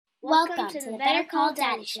Welcome to the Better Call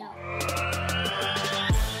Daddy Show.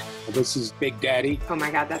 This is Big Daddy. Oh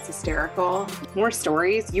my God, that's hysterical. More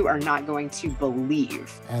stories you are not going to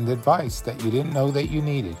believe. And advice that you didn't know that you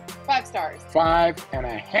needed. 5 stars.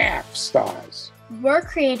 5.5 stars. We're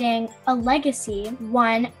creating a legacy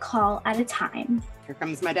one call at a time. Here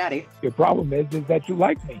comes my daddy. Your problem is that you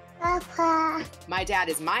like me. Papa. My dad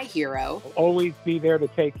is my hero. I'll always be there to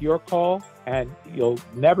take your call, and you'll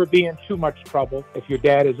never be in too much trouble if your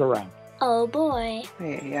dad is around. Oh boy.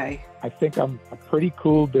 I think I'm a pretty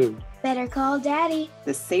cool dude. Better Call Daddy.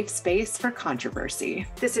 The safe space for controversy.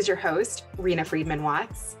 This is your host, Rena Friedman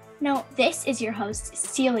Watts. No, this is your host,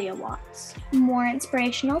 Celia Watts. More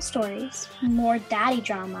inspirational stories, more daddy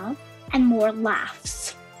drama, and more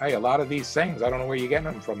laughs. Hey, a lot of these things, I don't know where you're getting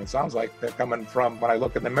them from. It sounds like they're coming from when I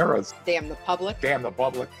look in the mirrors. Damn the public. Damn the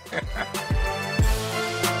public.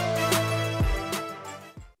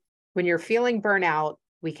 When you're feeling burnout,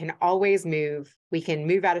 we can always move. We can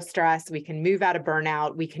move out of stress. We can move out of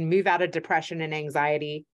burnout. We can move out of depression and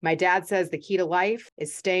anxiety. My dad says the key to life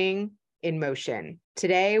is staying in motion.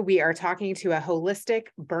 Today, we are talking to a holistic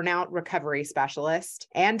burnout recovery specialist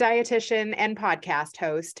and dietitian and podcast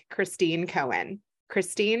host, Christine Cohen.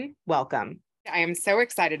 Christine, welcome. I am so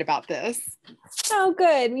excited about this. Oh,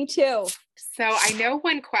 good. Me too. So I know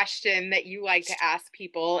one question that you like to ask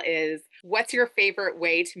people is, what's your favorite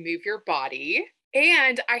way to move your body?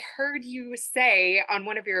 And I heard you say on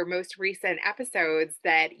one of your most recent episodes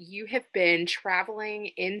that you have been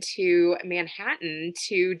traveling into Manhattan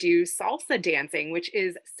to do salsa dancing, which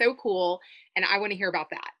is so cool. And I want to hear about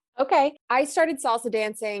that. Okay. I started salsa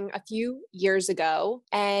dancing a few years ago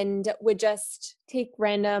and would just take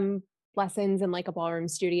random lessons in like a ballroom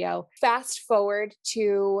studio. Fast forward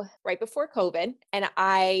to right before COVID, and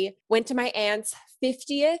I went to my aunt's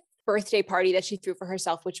 50th birthday party that she threw for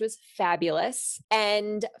herself, which was fabulous,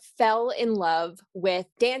 and fell in love with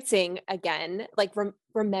dancing again, like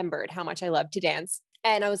remembered how much I love to dance.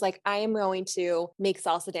 And I was like, I am going to make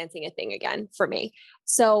salsa dancing a thing again for me.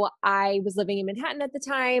 So I was living in Manhattan at the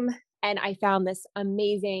time, and I found this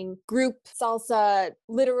amazing group salsa,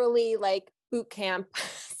 literally like boot camp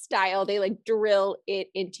style. They like drill it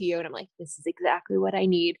into you. And I'm like, this is exactly what I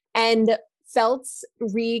need. And felt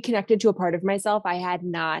reconnected to a part of myself I had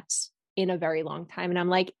not in a very long time. And I'm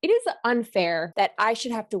like, it is unfair that I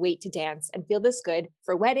should have to wait to dance and feel this good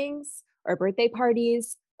for weddings or birthday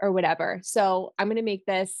parties or whatever. So I'm going to make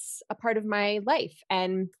this a part of my life.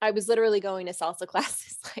 And I was literally going to salsa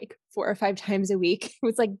classes like 4 or 5 times a week. It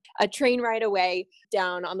was like a train ride away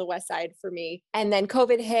down on the West Side for me. And then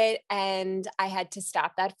COVID hit and I had to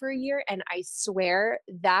stop that for a year. And I swear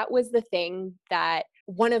that was the thing that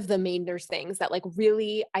one of the major things that like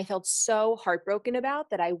really I felt so heartbroken about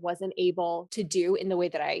that I wasn't able to do in the way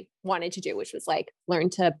that I wanted to do, which was like learn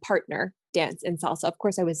to partner dance and salsa. Of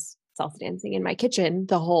course, I was salsa dancing in my kitchen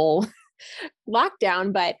the whole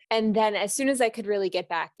lockdown. And then as soon as I could really get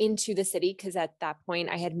back into the city, because at that point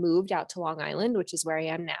I had moved out to Long Island, which is where I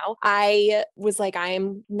am now, I was like, I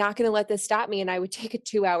am not going to let this stop me. And I would take a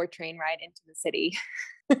 2-hour train ride into the city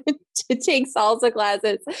to take salsa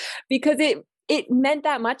classes because it meant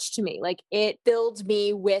that much to me. Like it filled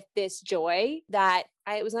me with this joy that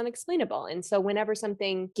it was unexplainable. And so whenever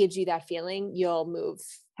something gives you that feeling, you'll move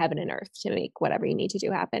heaven and earth to make whatever you need to do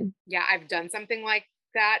happen. Yeah, I've done something like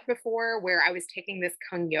that before where I was taking this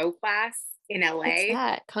Kung Yo class in LA. What's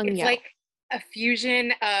that? Kung It's Yo. like a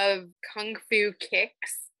fusion of Kung Fu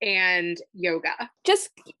kicks and yoga. Just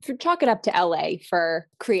chalk it up to LA for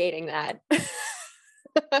creating that.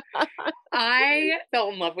 I fell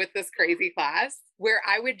in love with this crazy class where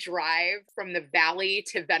I would drive from the valley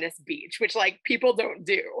to Venice Beach, which like people don't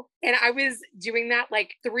do. And I was doing that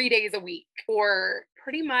like 3 days a week for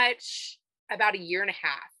pretty much about 1.5 years,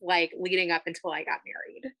 like leading up until I got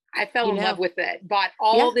married. I fell in love with it, bought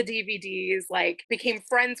all the DVDs, like became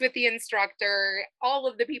friends with the instructor, all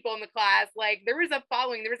of the people in the class. Like there was a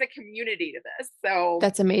following, there was a community to this. So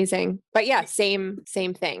that's amazing. But yeah, same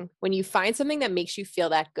thing. When you find something that makes you feel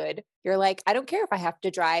that good, you're like, I don't care if I have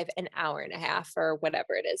to drive 1.5 hours or whatever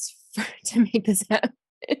it is to make this happen.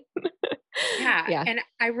 Yeah. And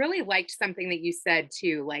I really liked something that you said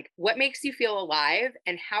too, like what makes you feel alive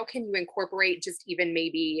and how can you incorporate just even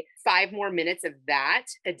maybe 5 more minutes of that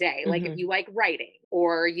a day? Like if you like writing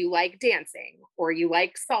or you like dancing or you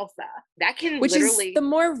like salsa, that can which literally is the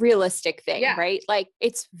more realistic thing, right? Like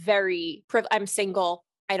it's very, I'm single.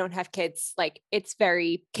 I don't have kids. Like it's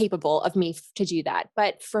very capable of me to do that.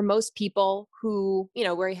 But for most people who, you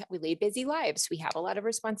know, we lead busy lives, we have a lot of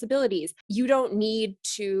responsibilities. You don't need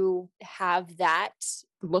to have that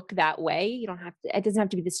look that way. You don't have to, it doesn't have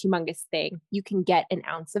to be this humongous thing. You can get an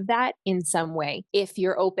ounce of that in some way if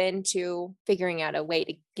you're open to figuring out a way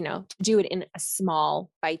to, to do it in a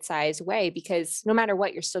small bite-sized way, because no matter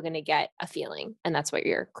what, you're still going to get a feeling, and that's what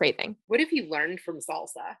you're craving. What have you learned from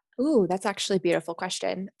salsa? Ooh, that's actually a beautiful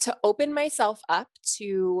question. To open myself up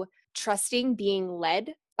to trusting being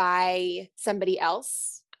led by somebody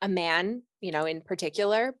else, a man, in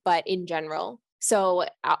particular, but in general. So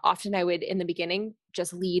often I would, in the beginning,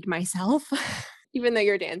 just lead myself, even though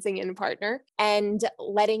you're dancing in a partner, and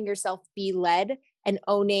letting yourself be led and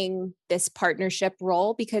owning this partnership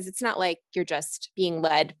role, because it's not like you're just being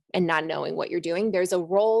led and not knowing what you're doing. There's a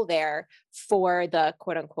role there for the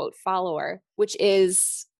quote unquote follower, which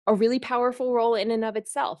is a really powerful role in and of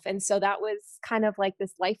itself. And so that was kind of like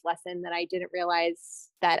this life lesson that I didn't realize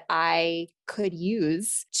that I could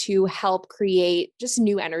use to help create just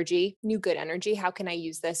new energy, new good energy. How can I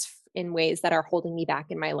use this in ways that are holding me back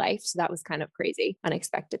in my life? So that was kind of crazy,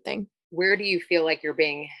 unexpected thing. Where do you feel like you're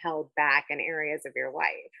being held back in areas of your life?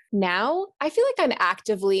 Now, I feel like I'm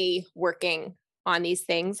actively working on these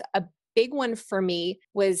things. A big one for me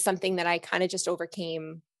was something that I kind of just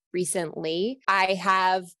overcame recently. I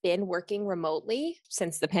have been working remotely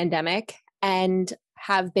since the pandemic and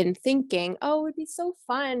have been thinking, oh, it'd be so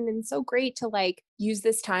fun and so great to use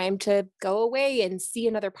this time to go away and see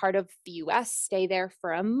another part of the US, stay there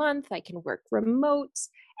for a month. I can work remote.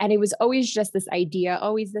 And it was always just this idea,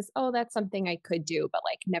 always this, oh, that's something I could do, but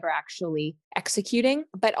never actually executing,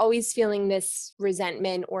 but always feeling this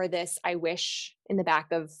resentment or this I wish in the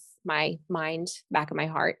back of my mind, back of my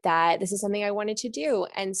heart, that this is something I wanted to do.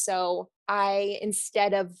 And so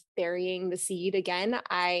instead of burying the seed again,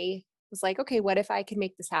 I was like, okay, what if I could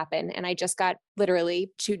make this happen? And I just got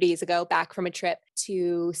literally 2 days ago back from a trip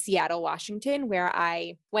to Seattle, Washington, where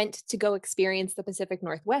I went to go experience the Pacific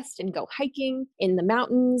Northwest and go hiking in the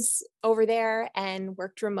mountains over there and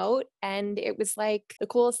worked remote. And it was like the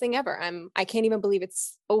coolest thing ever. I can't even believe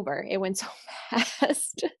it's over. It went so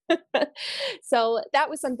fast. So that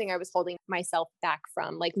was something I was holding myself back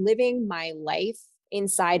from, living my life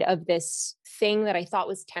inside of this thing that I thought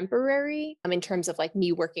was temporary, in terms of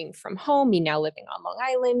me working from home, me now living on Long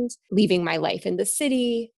Island, leaving my life in the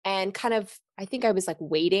city, and kind of, I think I was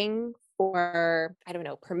waiting for, I don't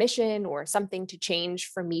know, permission or something to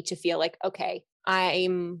change for me to feel like, okay,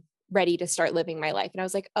 I'm ready to start living my life. And I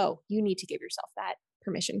was like, oh, you need to give yourself that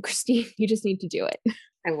permission, Christine. You just need to do it.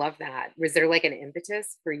 I love that. Was there an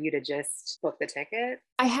impetus for you to just book the ticket?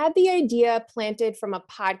 I had the idea planted from a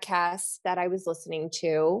podcast that I was listening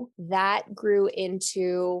to that grew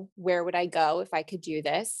into where would I go if I could do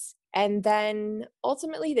this? And then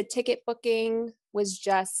ultimately the ticket booking was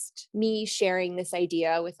just me sharing this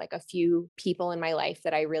idea with a few people in my life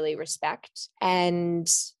that I really respect. And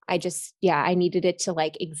I just, I needed it to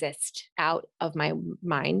exist out of my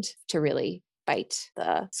mind to really bite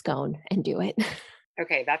the scone and do it.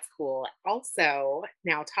 Okay, that's cool. Also,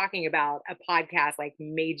 now talking about a podcast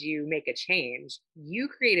made you make a change, you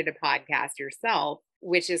created a podcast yourself,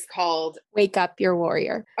 which is called Wake Up Your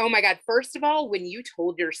Warrior. Oh my God. First of all, when you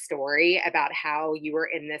told your story about how you were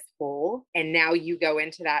in this hole and now you go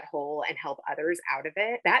into that hole and help others out of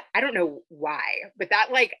it, that I don't know why, but that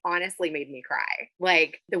honestly made me cry.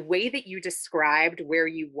 The way that you described where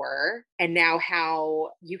you were and now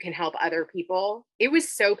how you can help other people, it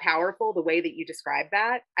was so powerful the way that you described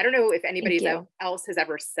that. I don't know if anybody else has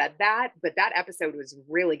ever said that, but that episode was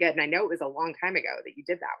really good. And I know it was a long time ago that you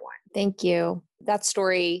did that one. Thank you. That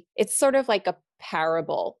story, it's sort of like a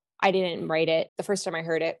parable. I didn't write it. The first time I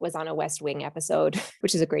heard it was on a West Wing episode,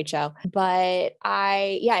 which is a great show. But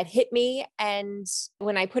it hit me. And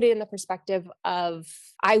when I put it in the perspective of,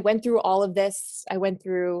 I went through all of this, I went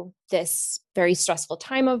through this very stressful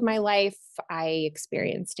time of my life. I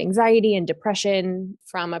experienced anxiety and depression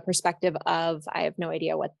from a perspective of, I have no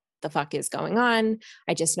idea what the fuck is going on.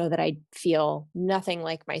 I just know that I feel nothing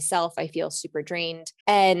like myself. I feel super drained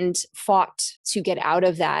and fought to get out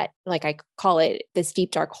of that. I call it this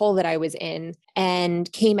deep, dark hole that I was in,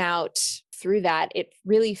 and came out through that. It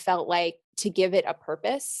really felt like to give it a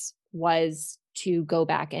purpose was to go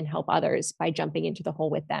back and help others by jumping into the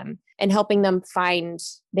hole with them and helping them find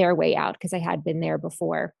their way out, because I had been there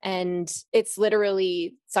before. And it's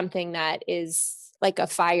literally something that is like a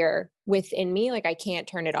fire within me. I can't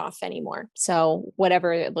turn it off anymore. So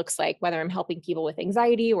whatever it looks like, whether I'm helping people with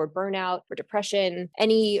anxiety or burnout or depression,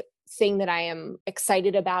 anything that I am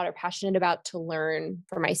excited about or passionate about to learn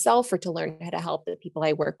for myself or to learn how to help the people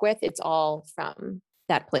I work with, it's all from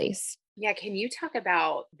that place. Yeah. Can you talk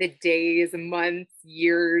about the days, months,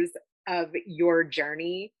 years of your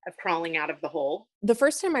journey of crawling out of the hole? The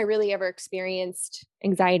first time I really ever experienced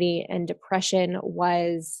anxiety and depression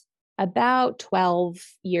was about 12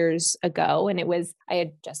 years ago. And I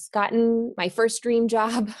had just gotten my first dream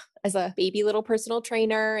job as a baby little personal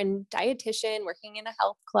trainer and dietitian working in a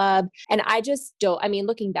health club. And I just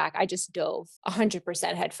looking back, I just dove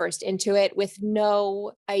 100% headfirst into it with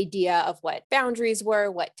no idea of what boundaries were,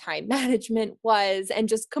 what time management was, and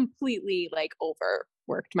just completely like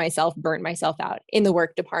overworked myself, burnt myself out in the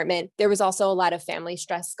work department. There was also a lot of family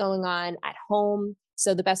stress going on at home.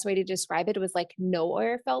 So the best way to describe it was like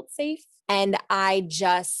nowhere felt safe. And I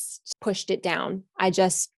just pushed it down. I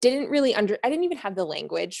just didn't I didn't even have the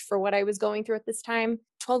language for what I was going through at this time.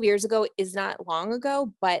 12 years ago is not long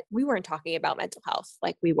ago, but we weren't talking about mental health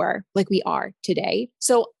like we are today.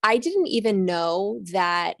 So I didn't even know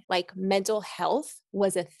that like mental health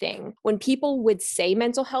was a thing. When people would say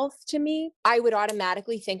mental health to me, I would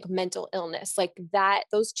automatically think mental illness, like that,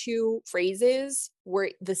 those two phrases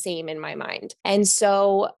were the same in my mind. And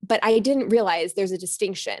so, but I didn't realize there's a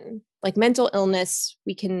distinction. Like mental illness,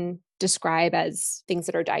 we can describe as things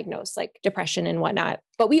that are diagnosed like depression and whatnot,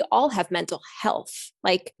 but we all have mental health.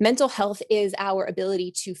 Like mental health is our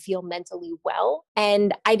ability to feel mentally well.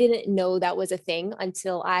 And I didn't know that was a thing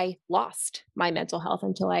until I lost my mental health,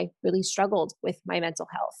 until I really struggled with my mental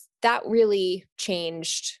health. That really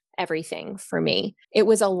changed everything for me. It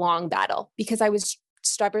was a long battle because I was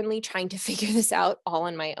stubbornly trying to figure this out all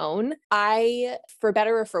on my own. I, for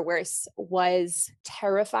better or for worse, was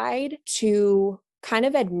terrified to kind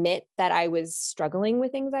of admit that I was struggling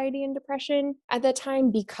with anxiety and depression at that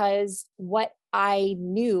time, because what I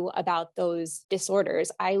knew about those disorders,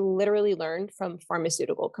 I literally learned from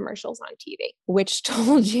pharmaceutical commercials on TV, which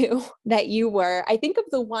told you that I think of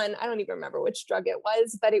the one, I don't even remember which drug it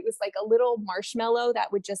was, but it was like a little marshmallow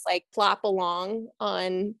that would just like plop along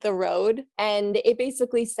on the road. And it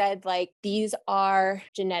basically said like, these are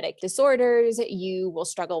genetic disorders. You will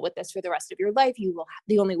struggle with this for the rest of your life.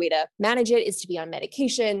 The only way to manage it is to be on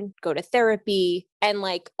medication, go to therapy. And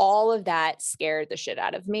like all of that scared the shit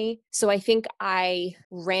out of me. So I think I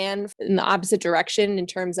ran in the opposite direction in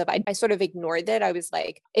terms of, I sort of ignored it. I was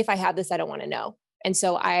like, if I have this, I don't want to know. And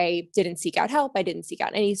so I didn't seek out help. I didn't seek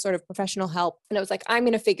out any sort of professional help. And I was like, I'm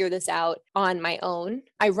going to figure this out on my own.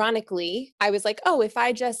 Ironically, I was like, oh, if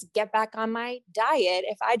I just get back on my diet,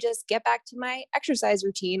 if I just get back to my exercise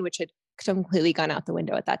routine, which had completely gone out the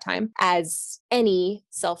window at that time, as any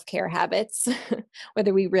self-care habits,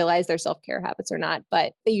 whether we realize they're self-care habits or not,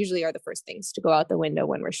 but they usually are the first things to go out the window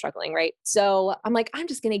when we're struggling, right? So I'm like, I'm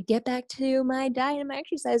just going to get back to my diet and my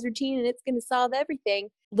exercise routine and it's going to solve everything.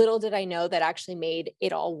 Little did I know that actually made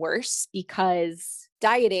it all worse, because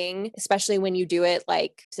dieting, especially when you do it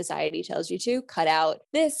like society tells you to, cut out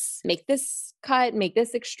this, make this cut, make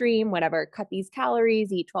this extreme, whatever, cut these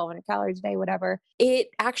calories, eat 1,200 calories a day, whatever, it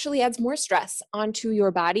actually adds more stress onto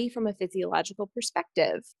your body from a physiological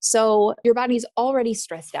perspective. So your body's already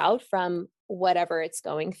stressed out from whatever it's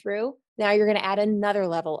going through. Now you're going to add another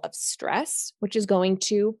level of stress, which is going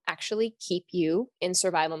to actually keep you in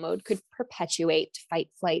survival mode, could perpetuate fight,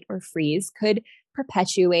 flight, or freeze, could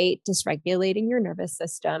perpetuate dysregulating your nervous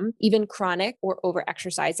system. Even chronic or over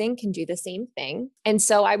exercising can do the same thing. And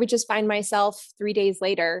so I would just find myself 3 days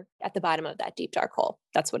later at the bottom of that deep, dark hole.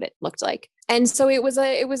 That's what it looked like. And so it was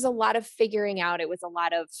a lot of figuring out. It was a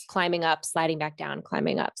lot of climbing up, sliding back down,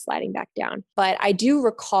 climbing up, sliding back down. But I do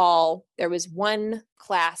recall there was one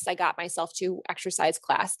class I got myself to, exercise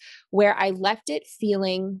class, where I left it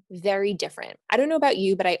feeling very different. I don't know about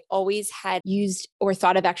you, but I always had used or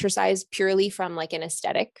thought of exercise purely from like an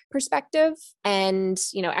aesthetic perspective. And,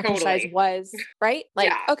 exercise was right.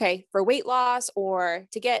 Like, okay, for weight loss or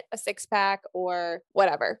to get a six pack or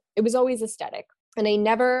whatever. It was always aesthetic. And I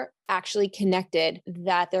never actually connected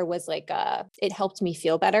that there was it helped me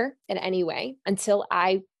feel better in any way until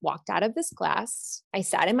I walked out of this class. I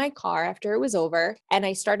sat in my car after it was over and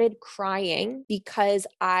I started crying because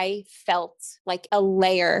I felt like a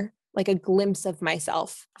layer, like a glimpse of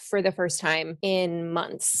myself for the first time in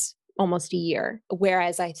months, almost a year.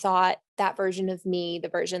 Whereas I thought that version of me, the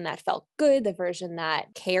version that felt good, the version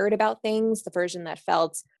that cared about things, the version that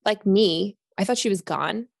felt like me, I thought she was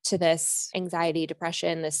gone to this anxiety,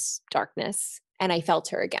 depression, this darkness, and I felt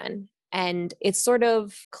her again. And it sort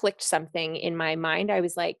of clicked something in my mind. I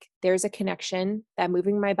was like, there's a connection that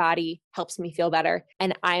moving my body helps me feel better.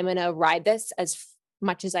 And I'm going to ride this as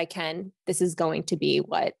much as I can. This is going to be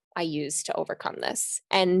what I use to overcome this.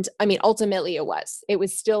 And I mean, ultimately it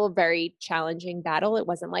was still a very challenging battle. It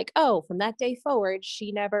wasn't like, oh, from that day forward,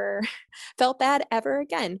 she never felt bad ever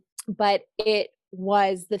again. But it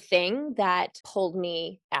was the thing that pulled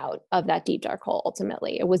me out of that deep dark hole.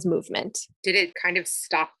 Ultimately, it was movement. Did it kind of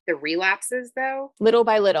stop the relapses though? Little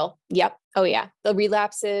by little. Yep. Oh yeah. The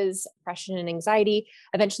relapses, depression and anxiety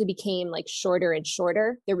eventually became like shorter and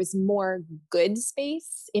shorter. There was more good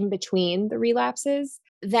space in between the relapses.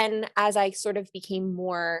 Then as I sort of became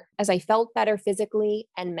more, as I felt better physically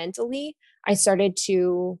and mentally, I started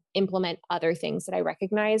to implement other things that I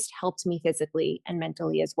recognized helped me physically and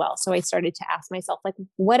mentally as well. So I started to ask myself, like,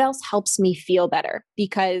 what else helps me feel better?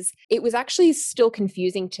 Because it was actually still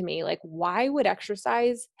confusing to me. Like, why would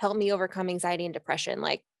exercise help me overcome anxiety and depression?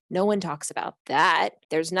 Like, no one talks about that.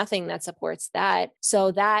 There's nothing that supports that.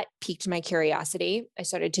 So that piqued my curiosity. I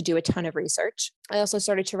started to do a ton of research. I also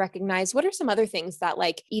started to recognize what are some other things that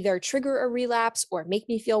like either trigger a relapse or make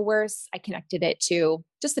me feel worse. I connected it to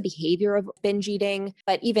just the behavior of binge eating,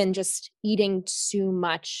 but even just eating too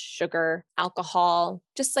much sugar, alcohol,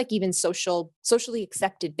 just like even socially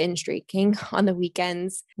accepted binge drinking on the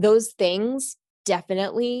weekends. Those things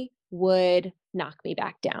definitely would knock me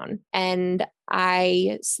back down. And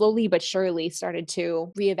I slowly but surely started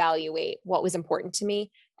to reevaluate what was important to me.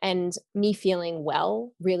 And me feeling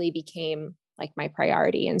well really became like my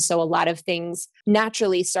priority. And so a lot of things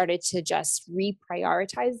naturally started to just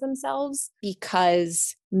reprioritize themselves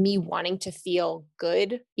because me wanting to feel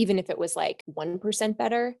good, even if it was like 1%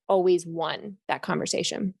 better, always won that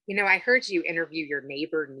conversation. You know, I heard you interview your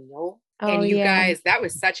neighbor, Neil. Oh, And you yeah. guys, that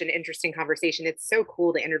was such an interesting conversation. It's so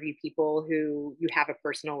cool to interview people who you have a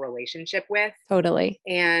personal relationship with. Totally.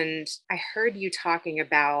 And I heard you talking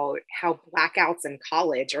about how blackouts in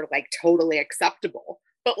college are like totally acceptable,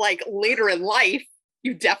 but like later in life,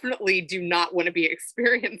 you definitely do not want to be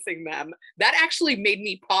experiencing them. That actually made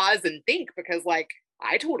me pause and think because like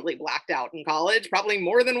I totally blacked out in college, probably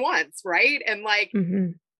more than once, right? And like,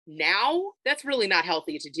 Mhm. now that's really not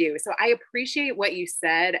healthy to do. So I appreciate what you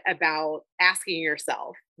said about asking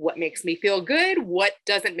yourself what makes me feel good, what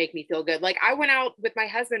doesn't make me feel good. Like I went out with my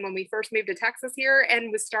husband when we first moved to Texas here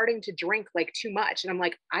and was starting to drink like too much. And I'm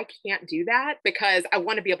like, I can't do that because I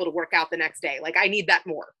want to be able to work out the next day. Like I need that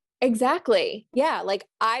more. Exactly. Yeah. Like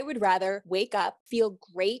I would rather wake up, feel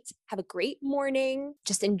great, have a great morning,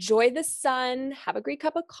 just enjoy the sun, have a great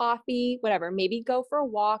cup of coffee, whatever, maybe go for a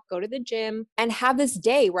walk, go to the gym, and have this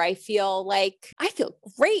day where I feel like I feel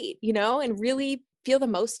great, and really feel the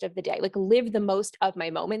most of the day, like live the most of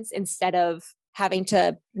my moments instead of having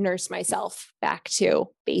to nurse myself back to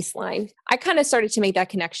baseline. I kind of started to make that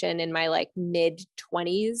connection in my like mid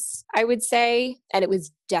 20s, I would say. And it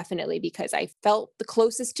was definitely because I felt the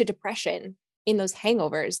closest to depression in those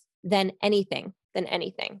hangovers than anything.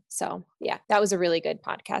 So, yeah, that was a really good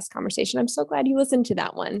podcast conversation. I'm so glad you listened to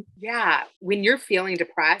that one. Yeah. When you're feeling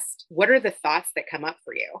depressed, what are the thoughts that come up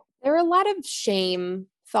for you? There are a lot of shame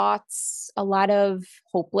thoughts, a lot of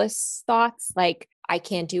hopeless thoughts, like I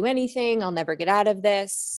can't do anything. I'll never get out of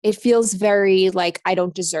this. It feels very like I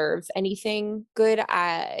don't deserve anything good.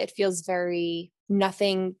 It feels very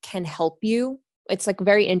nothing can help you. It's like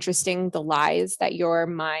very interesting, the lies that your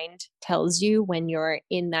mind tells you when you're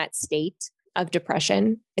in that state of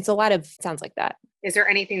depression. It's a lot of sounds like that. Is there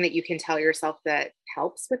anything that you can tell yourself that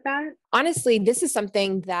helps with that? Honestly, this is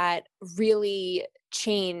something that really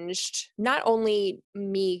changed not only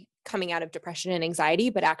me coming out of depression and anxiety,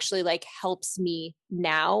 but actually like helps me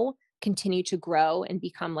now continue to grow and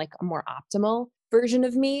become like a more optimal version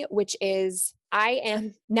of me, which is I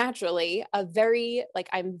am naturally I'm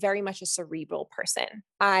very much a cerebral person.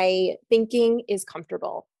 Thinking is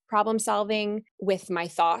comfortable. Problem solving with my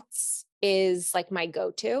thoughts is like my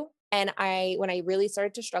go-to. And when I really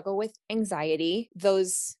started to struggle with anxiety,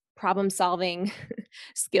 those problem solving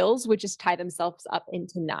skills would just tie themselves up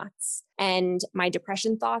into knots. And my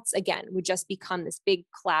depression thoughts, again, would just become this big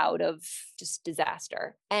cloud of just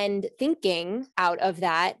disaster. And thinking out of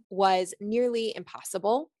that was nearly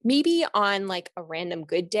impossible. Maybe on like a random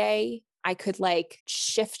good day, I could like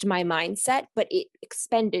shift my mindset, but it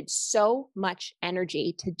expended so much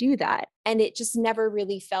energy to do that. And it just never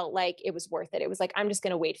really felt like it was worth it. It was like, I'm just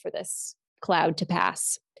going to wait for this cloud to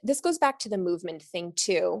pass. This goes back to the movement thing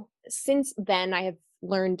too. Since then, I have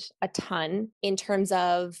learned a ton in terms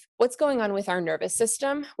of what's going on with our nervous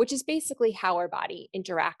system, which is basically how our body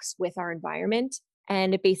interacts with our environment.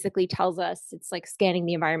 And it basically tells us, it's like scanning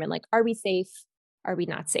the environment, like, are we safe? Are we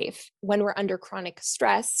not safe? When we're under chronic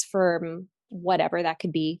stress from whatever that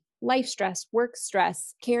could be, life stress, work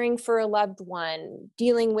stress, caring for a loved one,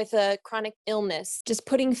 dealing with a chronic illness, just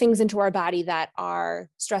putting things into our body that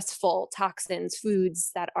are stressful, toxins,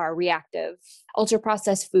 foods that are reactive, ultra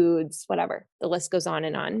processed foods, whatever. The list goes on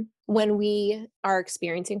and on. When we are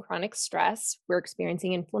experiencing chronic stress, we're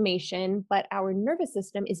experiencing inflammation, but our nervous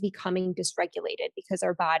system is becoming dysregulated because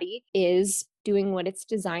our body is doing what it's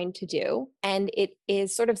designed to do. And it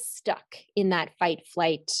is sort of stuck in that fight,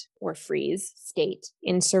 flight, or freeze state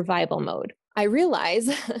in survival mode. I realize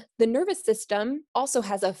the nervous system also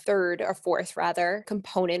has a third or fourth rather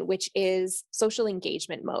component, which is social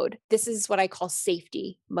engagement mode. This is what I call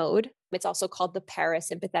safety mode. It's also called the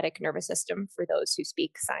parasympathetic nervous system for those who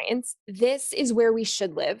speak science. This is where we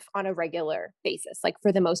should live on a regular basis. Like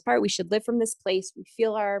for the most part, we should live from this place. We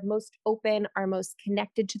feel our most open, our most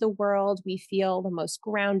connected to the world. We feel the most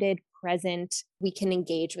grounded, present. We can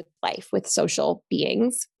engage with life, with social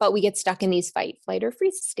beings, but we get stuck in these fight, flight, or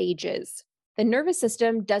freeze stages. The nervous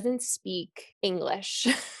system doesn't speak English.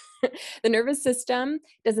 The nervous system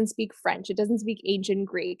doesn't speak French. It doesn't speak ancient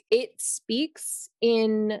Greek. It speaks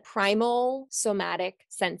in primal somatic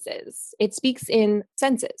senses. It speaks in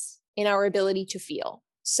senses, in our ability to feel.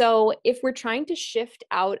 So if we're trying to shift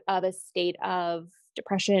out of a state of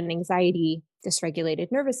depression, anxiety,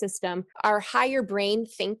 dysregulated nervous system, our higher brain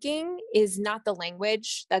thinking is not the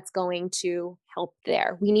language that's going to help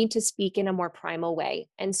there. We need to speak in a more primal way.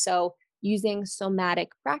 And so using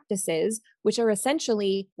somatic practices, which are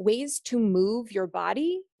essentially ways to move your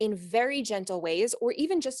body in very gentle ways, or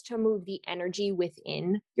even just to move the energy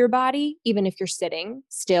within your body, even if you're sitting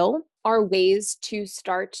still, are ways to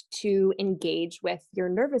start to engage with your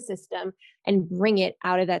nervous system and bring it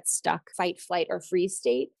out of that stuck fight, flight, or freeze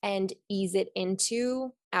state and ease it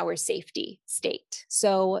into our safety state.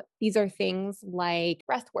 So these are things like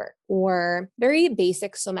breath work or very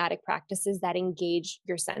basic somatic practices that engage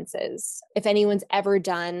your senses. If anyone's ever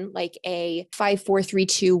done like a 5, 4, 3,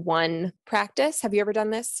 2, 1 practice, have you ever done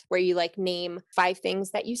this where you like name 5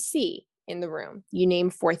 things that you see in the room? You name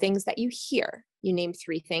 4 things that you hear. You name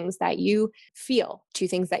 3 things that you feel, 2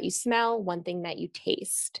 things that you smell, 1 thing that you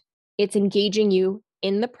taste. It's engaging you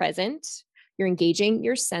in the present. You're engaging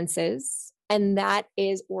your senses. And that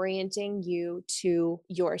is orienting you to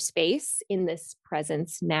your space in this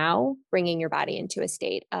presence now, bringing your body into a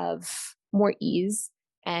state of more ease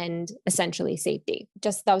and essentially safety.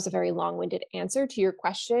 Just that was a very long-winded answer to your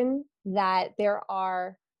question, that there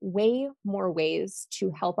are way more ways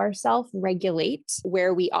to help ourselves regulate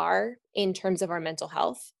where we are in terms of our mental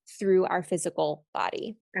health through our physical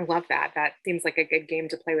body. I love that. That seems like a good game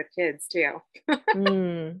to play with kids too.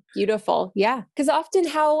 Beautiful. Yeah. Because often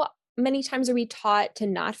how many times are we taught to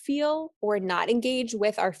not feel or not engage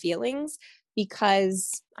with our feelings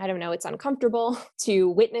because, I don't know, it's uncomfortable to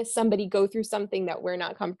witness somebody go through something that we're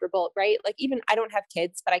not comfortable, right? Like even I don't have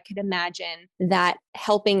kids, but I could imagine that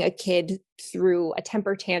helping a kid through a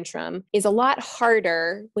temper tantrum is a lot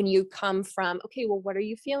harder when you come from, okay, well, what are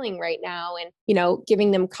you feeling right now? And, you know,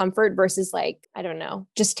 giving them comfort versus like, I don't know,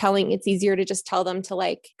 just telling, it's easier to just tell them to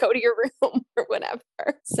like, go to your room or whatever.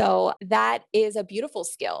 So that is a beautiful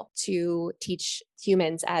skill to teach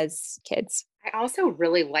humans as kids. I also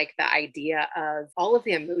really like the idea of all of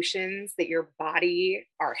the emotions that your body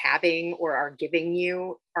are having or are giving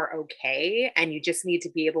you are okay. And you just need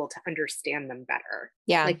to be able to understand them better.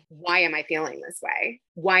 Yeah. Like, why am I feeling this way?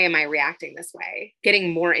 Why am I reacting this way?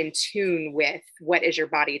 Getting more in tune with what is your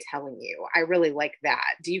body telling you. I really like that.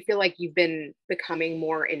 Do you feel like you've been becoming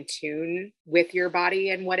more in tune with your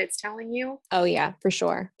body and what it's telling you? Oh yeah, for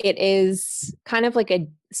sure. It is kind of like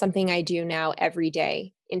something I do now every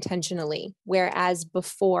day intentionally. Whereas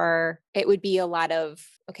before it would be a lot of,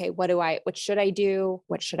 okay, what should I do?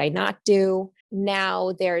 What should I not do?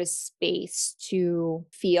 Now there's space to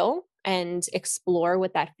feel and explore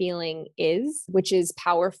what that feeling is, which is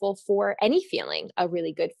powerful for any feeling, a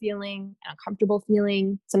really good feeling, an uncomfortable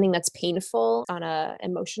feeling, something that's painful on a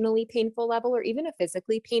emotionally painful level, or even a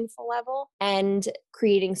physically painful level, and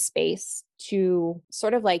creating space to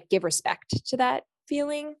sort of like give respect to that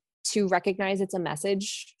feeling, to recognize it's a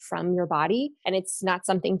message from your body and it's not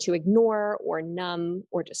something to ignore or numb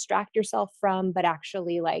or distract yourself from, but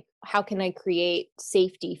actually like, how can I create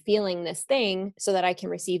safety feeling this thing so that I can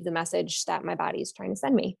receive the message that my body is trying to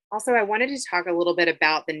send me? Also, I wanted to talk a little bit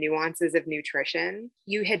about the nuances of nutrition.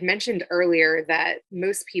 You had mentioned earlier that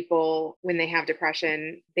most people, when they have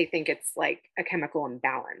depression, they think it's like a chemical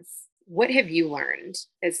imbalance. What have you learned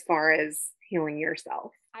as far as healing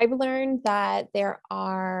yourself? I've learned that there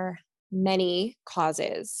are many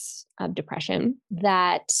causes of depression,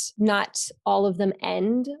 that not all of them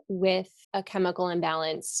end with a chemical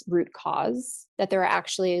imbalance root cause, that there are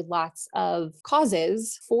actually lots of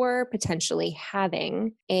causes for potentially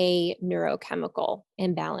having a neurochemical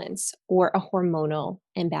imbalance or a hormonal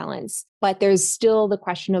imbalance. But there's still the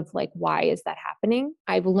question of like, why is that happening?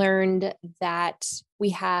 I've learned that we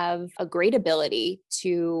have a great ability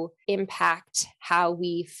to impact how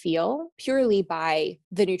we feel purely by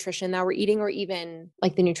the nutrition that we're eating, or even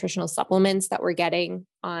like the nutritional supplements that we're getting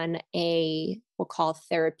on a, we'll call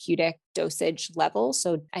therapeutic dosage level.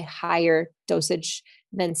 So a higher dosage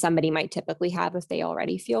than somebody might typically have if they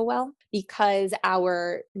already feel well, because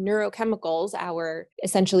our neurochemicals, our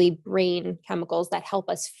essentially brain chemicals that help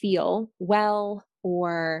us feel well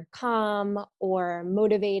or calm or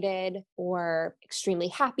motivated or extremely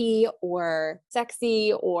happy or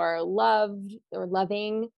sexy or loved or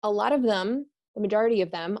loving, a lot of them, the majority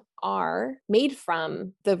of them, are made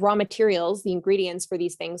from the raw materials. The ingredients for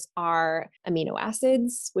these things are amino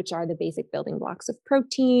acids, which are the basic building blocks of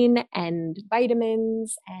protein, and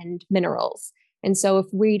vitamins and minerals. And so if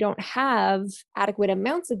we don't have adequate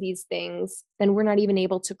amounts of these things, then we're not even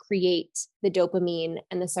able to create the dopamine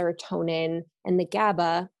and the serotonin and the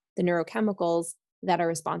GABA, the neurochemicals that are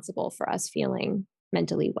responsible for us feeling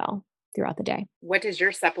mentally well throughout the day. What does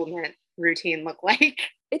your supplement routine look like?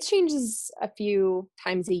 It changes a few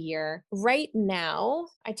times a year. Right now,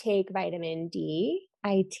 I take vitamin D,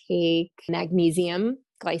 I take magnesium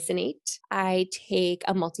glycinate, I take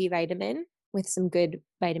a multivitamin with some good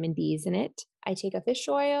vitamin Bs in it. I take a fish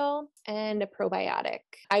oil and a probiotic.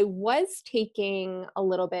 I was taking a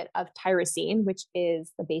little bit of tyrosine, which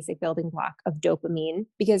is the basic building block of dopamine,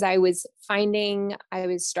 because I was finding I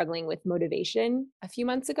was struggling with motivation a few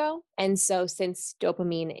months ago. And so since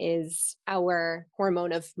dopamine is our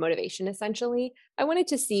hormone of motivation, essentially, I wanted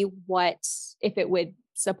to see if it would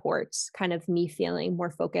support kind of me feeling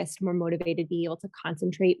more focused, more motivated, be able to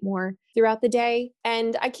concentrate more throughout the day.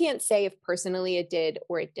 And I can't say if personally it did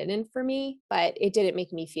or it didn't for me, but it didn't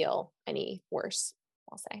make me feel any worse,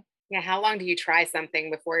 I'll say. Yeah. How long do you try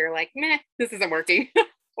something before you're like, meh, this isn't working?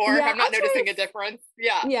 Or Yeah, I'm not I'll try noticing it a difference?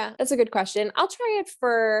 Yeah. Yeah, that's a good question. I'll try it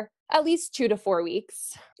for at least 2 to 4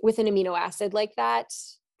 weeks with an amino acid like that.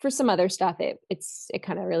 For some other stuff, it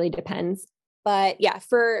kind of really depends. But yeah,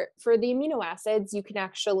 for the amino acids, you can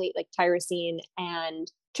actually, like tyrosine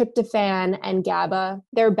and tryptophan and GABA,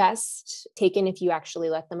 they're best taken if you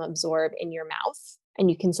actually let them absorb in your mouth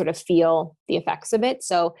and you can sort of feel the effects of it.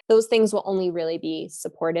 So those things will only really be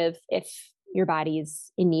supportive if your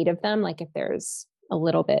body's in need of them, like if there's a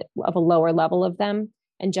little bit of a lower level of them.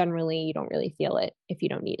 And generally, you don't really feel it if you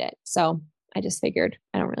don't need it. So I just figured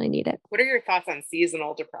I don't really need it. What are your thoughts on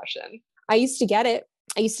seasonal depression? I used to get it.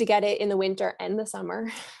 I used to get it in the winter and the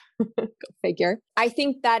summer. Go figure. I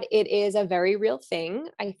think that it is a very real thing.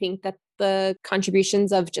 I think that the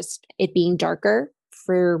contributions of just it being darker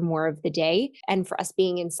for more of the day and for us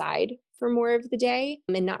being inside for more of the day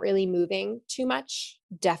and not really moving too much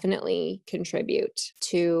definitely contribute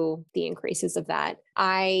to the increases of that.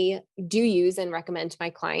 I do use and recommend to my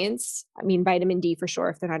clients, vitamin D for sure,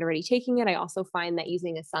 if they're not already taking it. I also find that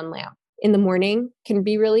using a sun lamp in the morning can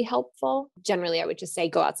be really helpful. Generally, I would just say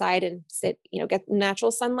go outside and sit, get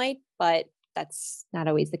natural sunlight, but that's not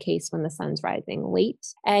always the case when the sun's rising late.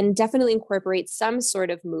 And definitely incorporate some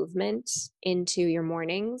sort of movement into your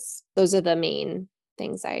mornings. Those are the main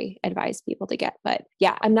things I advise people to get. But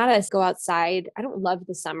yeah, I'm not a go outside. I don't love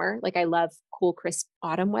the summer. Like I love cool, crisp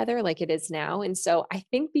autumn weather like it is now. And so I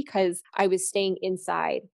think because I was staying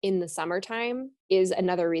inside in the summertime is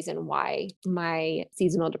another reason why my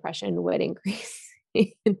seasonal depression would increase in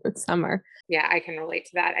the summer. Yeah, I can relate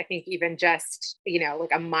to that. I think even just,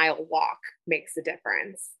 like a mile walk makes a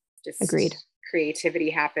difference. Just agreed. Creativity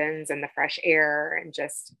happens and the fresh air and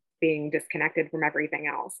just being disconnected from everything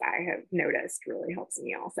else, I have noticed really helps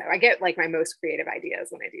me also. I get like my most creative ideas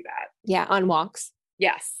when I do that. Yeah, on walks.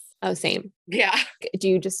 Yes. Oh, same. Yeah. Do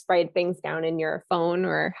you just write things down in your phone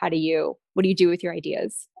or what do you do with your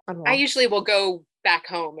ideas on walks? I usually will go back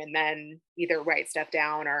home and then either write stuff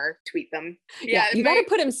down or tweet them. Yeah, you got to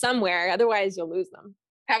put them somewhere. Otherwise you'll lose them.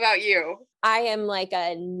 How about you? I am like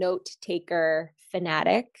a note taker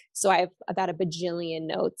fanatic. So I have about a bajillion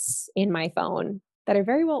notes in my phone that are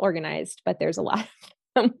very well organized, but there's a lot of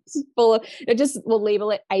them full of, we'll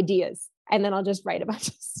label it ideas. And then I'll just write a bunch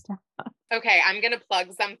of stuff. Okay, I'm going to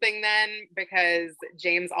plug something then because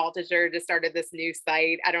James Altucher just started this new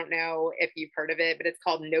site. I don't know if you've heard of it, but it's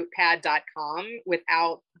called notepad.com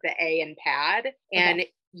without the A in pad. And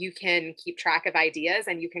you can keep track of ideas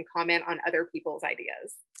and you can comment on other people's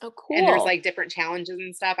ideas. Oh, cool. And there's like different challenges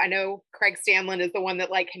and stuff. I know Craig Stanlin is the one that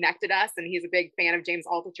like connected us, and he's a big fan of James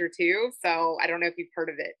Altucher too. So I don't know if you've heard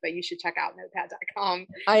of it, but you should check out notepad.com.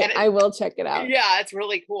 I will check it out. Yeah, it's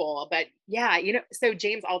really cool. But yeah, so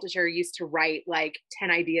James Altucher used to write like 10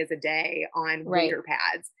 ideas a day on reader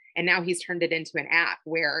pads. And now he's turned it into an app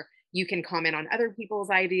where you can comment on other people's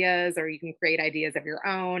ideas, or you can create ideas of your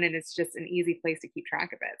own. And it's just an easy place to keep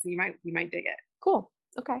track of it. So you might dig it. Cool.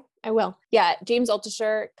 Okay. I will. Yeah. James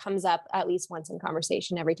Altucher comes up at least once in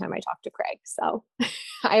conversation every time I talk to Craig. So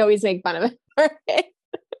I always make fun of it.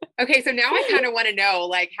 Okay. So now I kind of want to know,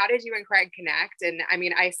 like, how did you and Craig connect? And I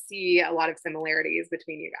mean, I see a lot of similarities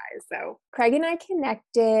between you guys. So Craig and I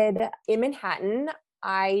connected in Manhattan.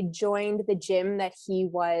 I joined the gym that he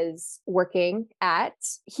was working at.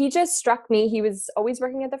 He just struck me. He was always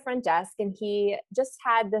working at the front desk, and he just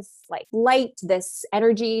had this like light, this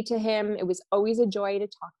energy to him. It was always a joy to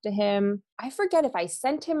talk to him. I forget if I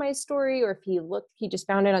sent him my story or if he just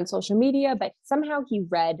found it on social media, but somehow he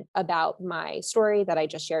read about my story that I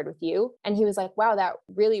just shared with you. And he was like, wow, that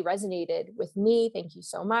really resonated with me. Thank you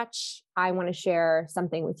so much. I want to share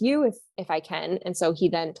something with you if I can. And so he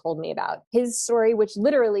then told me about his story, which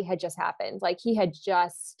literally had just happened. Like he had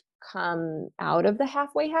just come out of the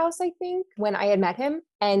halfway house, I think, when I had met him.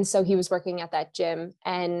 And so he was working at that gym,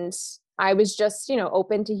 and I was just,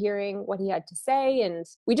 open to hearing what he had to say. And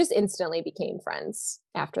we just instantly became friends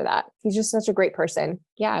after that. He's just such a great person.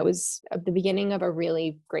 Yeah, it was the beginning of a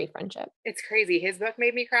really great friendship. It's crazy. His book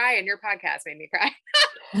made me cry and your podcast made me cry.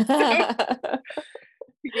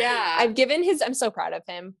 Yeah. I'm so proud of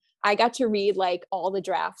him. I got to read like all the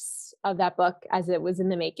drafts of that book as it was in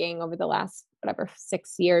the making over the last,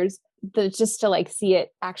 6 years. Just to like see it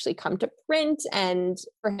actually come to print, and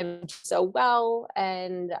for him to do so well.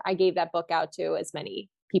 And I gave that book out to as many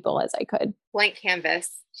people as I could. Blank Canvas.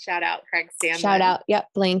 Shout out Craig Stanlin. Shout out. Yep.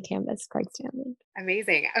 Blank Canvas, Craig Stanlin.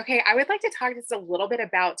 Amazing. Okay. I would like to talk just a little bit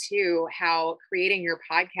about too, how creating your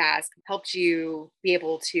podcast helped you be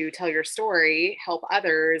able to tell your story, help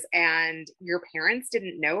others, and your parents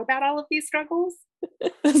didn't know about all of these struggles.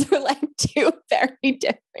 Those were like two very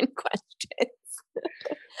different questions.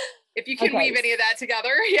 If you can weave any of that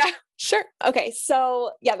together. Yeah. Sure. Okay.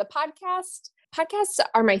 So yeah, podcasts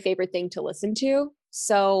are my favorite thing to listen to.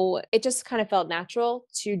 So it just kind of felt natural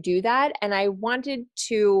to do that. And I wanted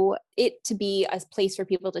it to be a place for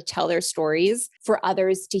people to tell their stories, for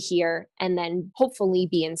others to hear, and then hopefully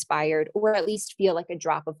be inspired, or at least feel like a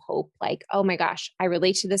drop of hope. Like, oh my gosh, I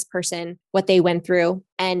relate to this person, what they went through.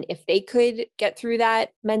 And if they could get through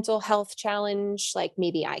that mental health challenge, like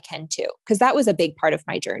maybe I can too. Because that was a big part of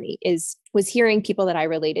my journey was hearing people that I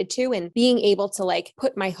related to and being able to like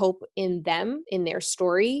put my hope in them, in their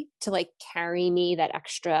story, to like carry me that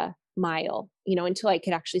extra mile, until I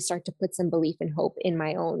could actually start to put some belief and hope in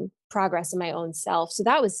my own progress and my own self. So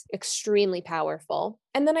that was extremely powerful.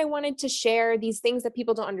 And then I wanted to share these things that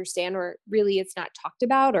people don't understand, or really it's not talked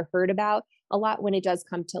about or heard about a lot when it does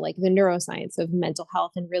come to like the neuroscience of mental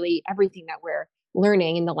health and really everything that we're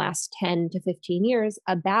learning in the last 10 to 15 years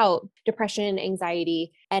about depression,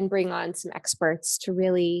 anxiety, and bring on some experts to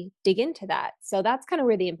really dig into that. So that's kind of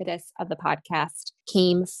where the impetus of the podcast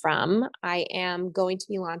came from. I am going to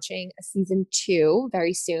be launching a season 2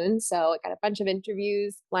 very soon. So I got a bunch of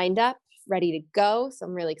interviews lined up, ready to go. So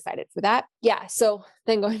I'm really excited for that. Yeah. So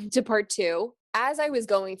then going to part 2, as I was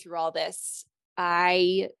going through all this,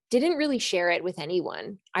 I didn't really share it with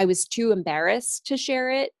anyone. I was too embarrassed to share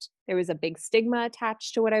it. There was a big stigma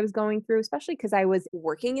attached to what I was going through, especially because I was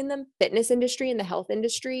working in the fitness industry and the health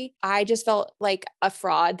industry. I just felt like a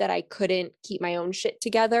fraud that I couldn't keep my own shit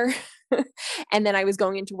together. And then I was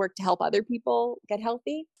going into work to help other people get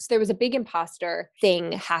healthy. So there was a big imposter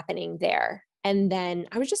thing happening there. And then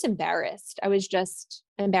I was just embarrassed. I was just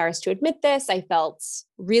embarrassed to admit this. I felt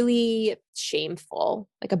really shameful,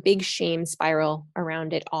 like a big shame spiral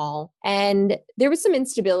around it all. And there was some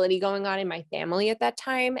instability going on in my family at that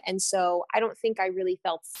time. And so I don't think I really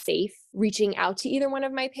felt safe reaching out to either one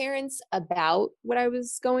of my parents about what I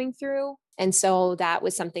was going through. And so that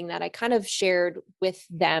was something that I kind of shared with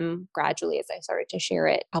them gradually as I started to share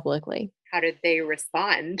it publicly. How did they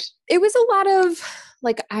respond? It was a lot of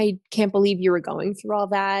like, I can't believe you were going through all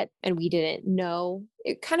that and we didn't know.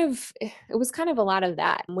 it was kind of a lot of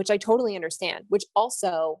that, which I totally understand, which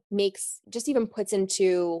also just even puts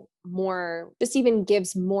into more, just even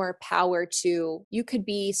gives more power to, you could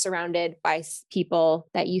be surrounded by people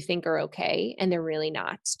that you think are okay, and they're really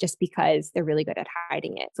not, just because they're really good at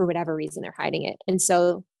hiding it for whatever reason they're hiding it. And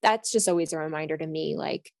so that's just always a reminder to me,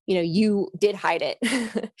 like, you did hide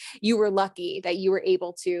it. You were lucky that you were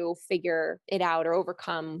able to figure it out or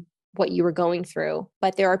overcome what you were going through.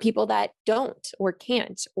 But there are people that don't, or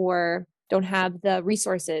can't, or don't have the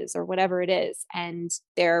resources or whatever it is, and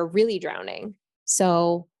they're really drowning.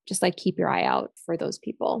 So just like keep your eye out for those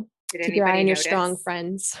people. Keep your eye on your strong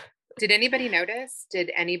friends. Did anybody notice?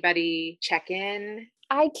 Did anybody check in?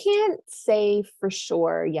 I can't say for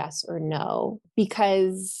sure yes or no,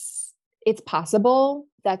 because it's possible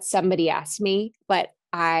that somebody asked me, but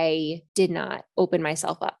I did not open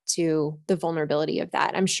myself up to the vulnerability of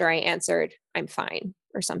that. I'm sure I answered, I'm fine,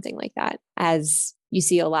 or something like that. As you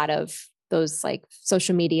see a lot of those like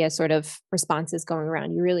social media sort of responses going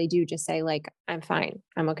around, you really do just say like, I'm fine,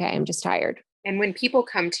 I'm okay, I'm just tired. And when people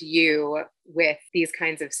come to you with these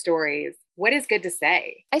kinds of stories, what is good to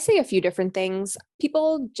say? I say a few different things.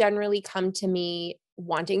 People generally come to me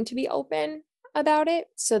wanting to be open about it.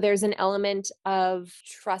 So there's an element of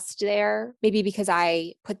trust there, maybe because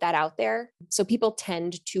I put that out there. So people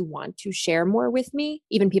tend to want to share more with me,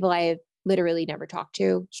 even people I have literally never talked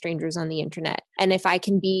to, strangers on the internet. And if I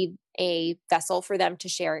can be a vessel for them to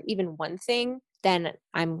share even one thing, then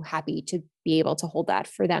I'm happy to be able to hold that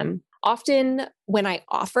for them. Often when I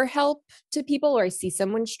offer help to people, or I see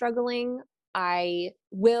someone struggling, I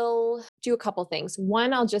will do a couple things.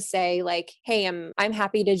 One, I'll just say like, hey, I'm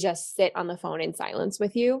happy to just sit on the phone in silence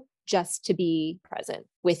with you, just to be present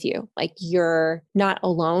with you. Like, you're not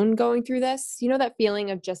alone going through this. You know, that feeling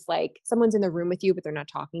of just like someone's in the room with you, but they're not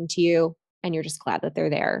talking to you, and you're just glad that they're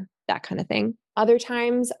there, that kind of thing. Other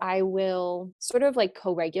times I will sort of like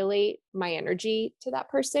co-regulate my energy to that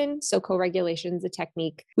person. So co-regulation is a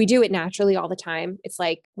technique. We do it naturally all the time. It's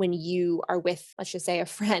like when you are with, let's just say, a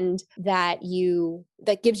friend that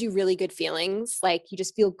gives you really good feelings, like you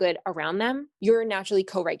just feel good around them, you're naturally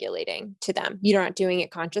co-regulating to them. You're not doing it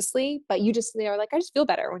consciously, but they're like, I just feel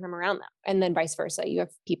better when I'm around them. And then vice versa. You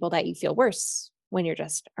have people that you feel worse when you're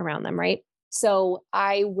just around them, right? So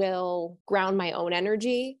I will ground my own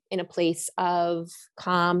energy in a place of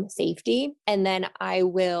calm safety. And then I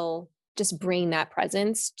will just bring that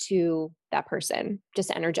presence to that person,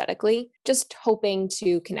 just energetically, just hoping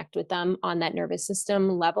to connect with them on that nervous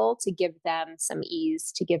system level, to give them some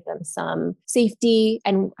ease, to give them some safety,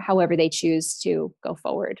 and however they choose to go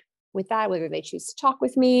forward with that, whether they choose to talk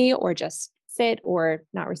with me or just sit or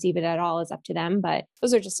not receive it at all, is up to them. But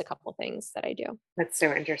those are just a couple of things that I do. That's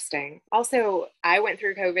so interesting. Also, I went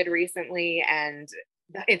through COVID recently, and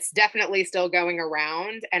it's definitely still going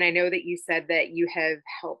around. And I know that you said that you have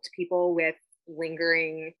helped people with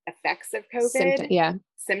lingering effects of COVID.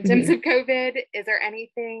 Symptoms of COVID. Is there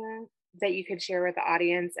anything that you could share with the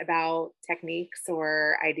audience about techniques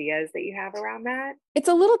or ideas that you have around that? It's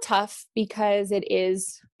a little tough because it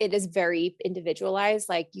is very individualized.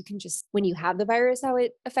 Like, you can just, when you have the virus, how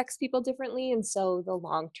it affects people differently. And so the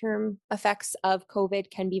long-term effects of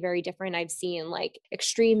COVID can be very different. I've seen like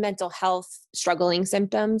extreme mental health struggling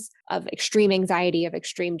symptoms of extreme anxiety, of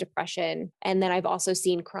extreme depression. And then I've also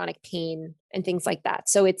seen chronic pain and things like that.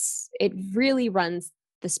 So it really runs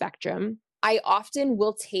the spectrum. I often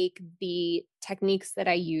will take the techniques that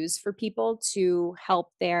I use for people to help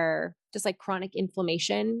their just like chronic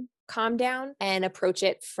inflammation calm down, and approach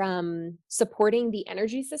it from supporting the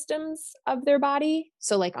energy systems of their body.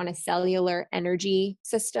 So like on a cellular energy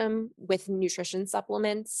system with nutrition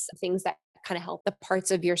supplements, things that kind of help the parts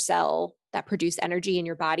of your cell that produce energy in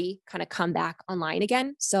your body kind of come back online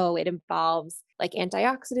again. So it involves like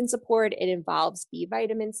antioxidant support. It involves B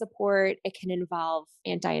vitamin support. It can involve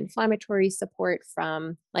anti-inflammatory support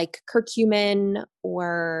from like curcumin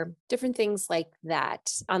or different things like that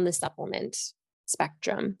on the supplement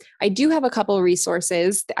spectrum. I do have a couple of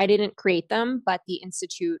resources. I didn't create them, but the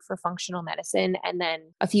Institute for Functional Medicine and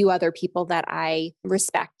then a few other people that I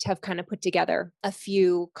respect have kind of put together a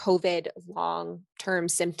few COVID long-term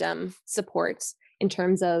symptom supports in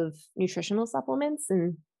terms of nutritional supplements.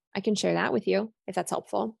 And I can share that with you if that's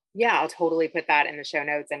helpful. Yeah, I'll totally put that in the show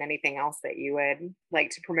notes, and anything else that you would like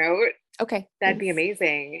to promote. Okay. That'd be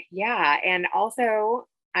amazing. Yeah. And also,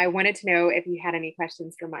 I wanted to know if you had any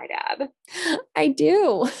questions for my dad. I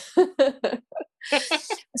do.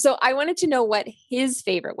 So I wanted to know what his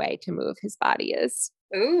favorite way to move his body is.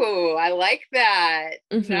 Ooh, I like that.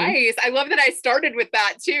 Mhm. Nice. I love that I started with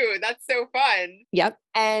that too. That's so fun. Yep.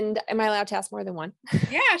 And am I allowed to ask more than one?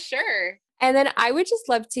 Yeah, sure. And then I would just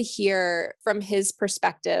love to hear from his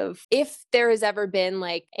perspective if there has ever been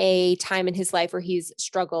like a time in his life where he's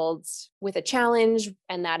struggled with a challenge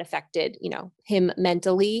and that affected, him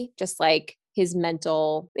mentally, just like his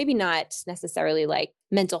mental, maybe not necessarily like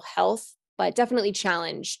mental health, but definitely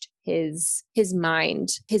challenged his mind,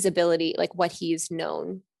 his ability, like what he's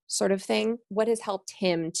known sort of thing. What has helped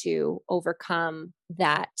him to overcome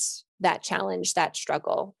that challenge, that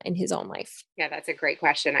struggle in his own life? Yeah, that's a great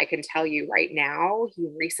question. I can tell you right now, he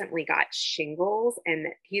recently got shingles and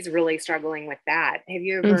he's really struggling with that. Have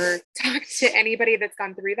you ever talked to anybody that's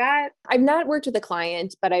gone through that? I've not worked with a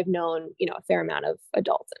client, but I've known, a fair amount of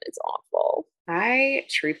adults, and it's awful. I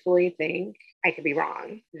truthfully think, I could be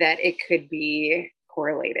wrong, that it could be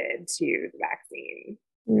correlated to the vaccine.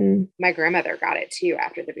 My grandmother got it too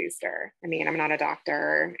after the booster. I mean, I'm not a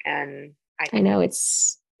doctor, and I know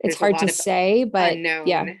it's there's a hard lot to of say, but unknown,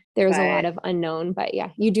 yeah, there's a lot but of unknown, but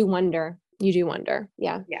yeah, you do wonder.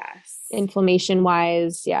 Yeah. yes. Inflammation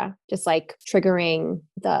wise, yeah, just like triggering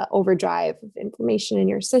the overdrive of inflammation in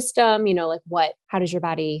your system, like how does your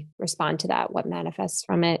body respond to that? What manifests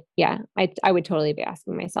from it? Yeah, I would totally be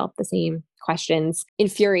asking myself the same questions,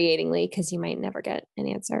 infuriatingly, because you might never get an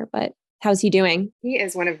answer. But how's he doing? He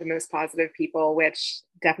is one of the most positive people, which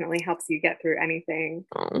definitely helps you get through anything.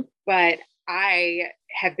 Oh. But I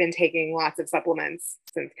have been taking lots of supplements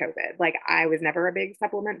since COVID. Like, I was never a big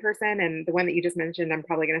supplement person. And the one that you just mentioned, I'm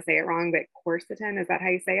probably going to say it wrong, but quercetin, is that how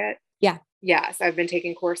you say it? Yeah. Yeah. So I've been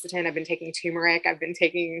taking quercetin. I've been taking turmeric. I've been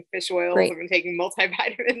taking fish oils. Great. I've been taking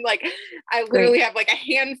multivitamin. Like, I literally have like a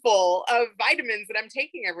handful of vitamins that I'm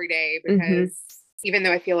taking every day because even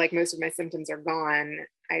though I feel like most of my symptoms are gone,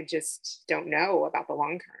 I just don't know about the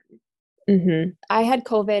long term. I had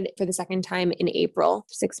COVID for the second time in April,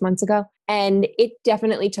 6 months ago. And it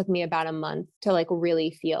definitely took me about a month to like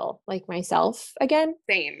really feel like myself again.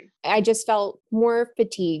 Same. I just felt more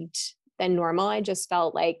fatigued than normal. I just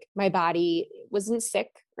felt like my body wasn't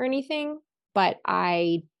sick or anything, but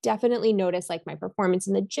I definitely noticed like my performance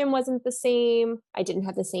in the gym wasn't the same. I didn't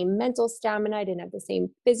have the same mental stamina. I didn't have the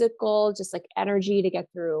same physical, just like energy to get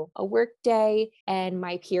through a work day. And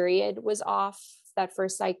my period was off that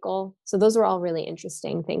first cycle. So those were all really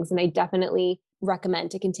interesting things. And I definitely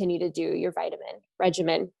recommend to continue to do your vitamin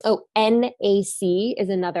regimen. Oh, NAC is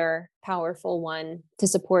another powerful one to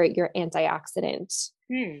support your antioxidant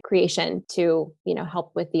creation to,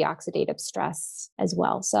 help with the oxidative stress as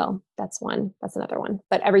well. So that's another one.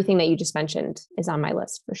 But everything that you just mentioned is on my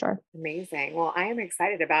list for sure. Amazing. Well, I am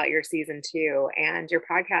excited about your season 2, and your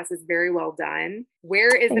podcast is very well done.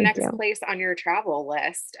 Where is the next place on your travel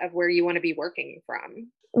list of where you want to be working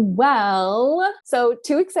from? Well, so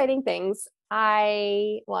 2 exciting things.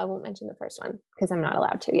 I won't mention the first one because I'm not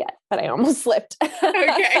allowed to yet, but I almost slipped.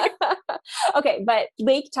 Okay. Okay. But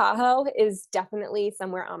Lake Tahoe is definitely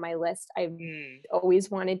somewhere on my list. I've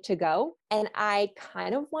always wanted to go. And I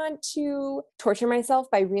kind of want to torture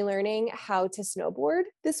myself by relearning how to snowboard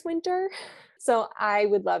this winter. So I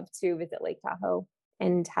would love to visit Lake Tahoe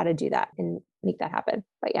and how to do that and make that happen.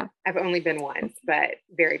 But yeah. I've only been once, but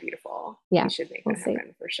very beautiful. Yeah. You should make that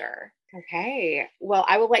happen for sure. Okay. Well,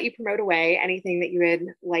 I will let you promote away anything that you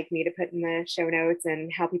would like me to put in the show notes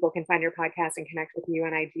and how people can find your podcast and connect with you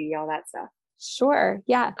on IG, all that stuff. Sure.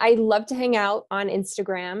 Yeah. I love to hang out on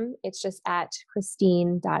Instagram. It's just at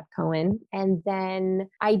Christine.Cohen. And then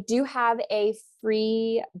I do have a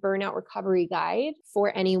free burnout recovery guide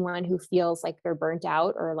for anyone who feels like they're burnt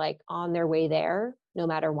out or like on their way there, no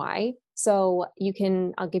matter why. So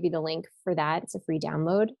I'll give you the link for that. It's a free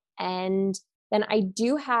download. And then I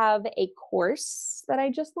do have a course that I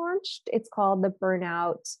just launched. It's called the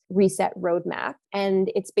Burnout Reset Roadmap. And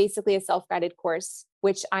it's basically a self-guided course,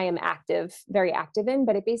 which I am very active in,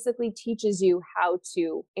 but it basically teaches you how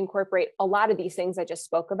to incorporate a lot of these things I just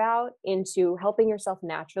spoke about into helping yourself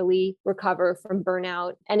naturally recover from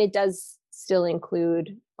burnout. And it does still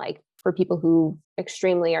include like for people who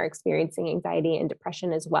extremely are experiencing anxiety and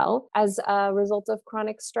depression as well as a result of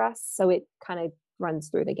chronic stress. So it kind of runs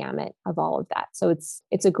through the gamut of all of that. So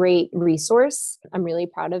it's a great resource. I'm really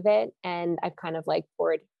proud of it. And I've kind of like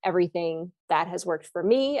poured everything that has worked for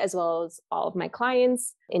me as well as all of my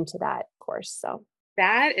clients into that course. So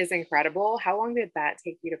that is incredible. How long did that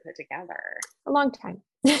take you to put together? A long time.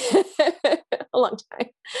 A long time.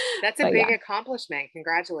 That's a big accomplishment.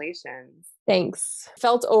 Congratulations. Thanks.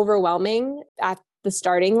 Felt overwhelming at the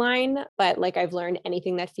starting line, but like I've learned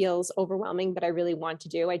anything that feels overwhelming that I really want to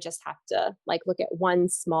do, I just have to like look at one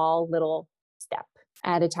small little step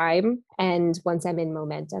at a time. And once I'm in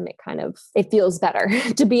momentum, it feels better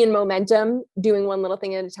to be in momentum, doing one little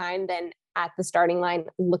thing at a time than at the starting line,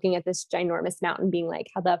 looking at this ginormous mountain, being like,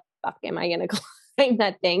 how the fuck am I going to climb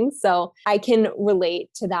that thing? So I can relate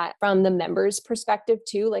to that from the members' perspective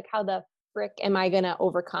too. Like, how the frick am I going to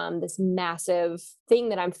overcome this massive thing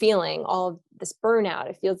that I'm feeling, all of this burnout?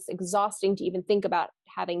 It feels exhausting to even think about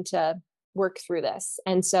having to work through this.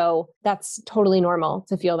 And so that's totally normal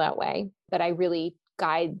to feel that way. But I really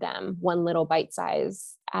guide them one little bite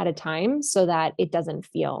size at a time so that it doesn't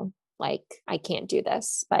feel like I can't do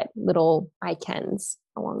this, but little I cans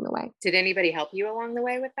along the way. Did anybody help you along the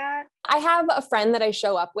way with that? I have a friend that I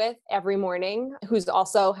show up with every morning who's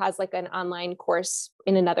also has like an online course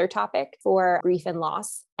in another topic for grief and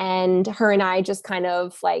loss. And her and I just kind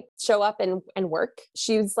of like show up and work.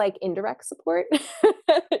 She's like indirect support,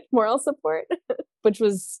 moral support, which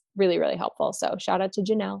was really, really helpful. So shout out to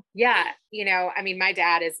Janelle. Yeah. I mean, my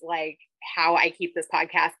dad is like how I keep this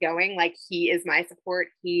podcast going. Like, he is my support.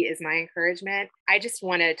 He is my encouragement. I just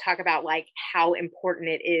want to talk about like how important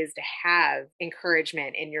it is to have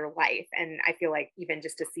encouragement in your life. And I feel like even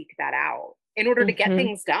just to seek that out in order to get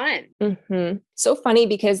things done. Mm-hmm. So funny,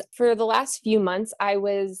 because for the last few months, I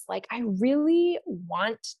was like, I really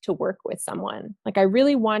want to work with someone. Like, I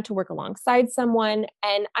really want to work alongside someone.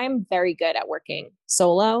 And I'm very good at working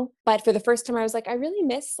solo. But for the first time, I was like, I really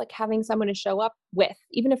miss like having someone to show up with,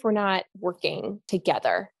 even if we're not working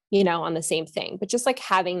together, on the same thing, but just like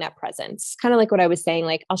having that presence, kind of like what I was saying,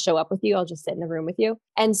 like, I'll show up with you. I'll just sit in the room with you.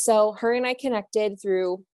 And so her and I connected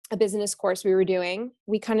through a business course we were doing.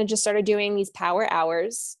 We kind of just started doing these power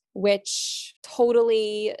hours, which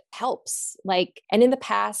totally helps. Like, and in the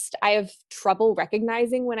past, I have trouble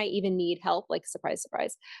recognizing when I even need help, like surprise,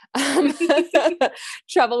 surprise,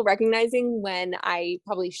 trouble recognizing when I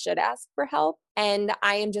probably should ask for help. And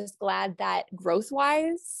I am just glad that growth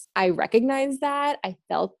wise, I recognize that, I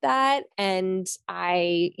felt that, and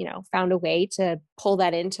I, found a way to pull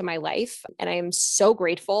that into my life. And I am so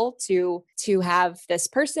grateful to have this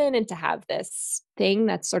person and to have this thing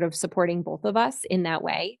that's sort of supporting both of us in that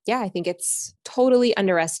way. Yeah, I think it's totally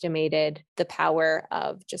underestimated, the power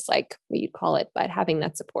of just like what you'd call it, but having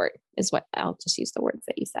that support is what I'll just use the words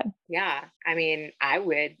that you said. Yeah. I mean, I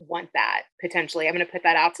would want that potentially. I'm going to put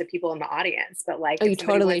that out to people in the audience, but like, you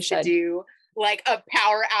totally should do like a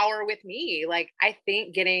power hour with me. Like, I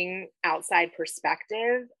think getting outside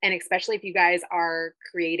perspective, and especially if you guys are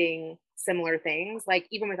creating similar things, like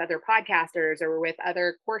even with other podcasters or with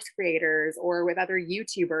other course creators or with other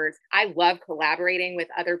YouTubers, I love collaborating with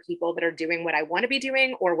other people that are doing what I want to be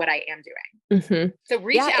doing or what I am doing. Mm-hmm. So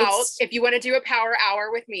reach out if you want to do a power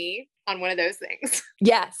hour with me on one of those things.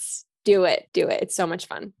 Yes, do it. It's so much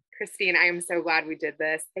fun. Christine, I am so glad we did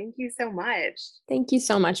this. Thank you so much. Thank you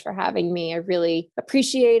so much for having me. I really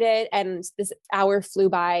appreciate it. And this hour flew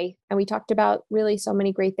by and we talked about really so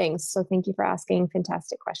many great things. So thank you for asking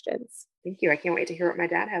fantastic questions. Thank you. I can't wait to hear what my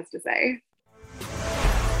dad has to say.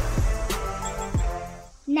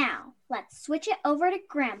 Now, let's switch it over to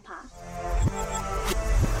Grandpa.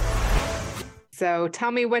 So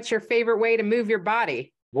tell me, what's your favorite way to move your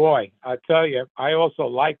body? Boy, I tell you, I also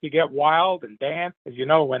like to get wild and dance. As you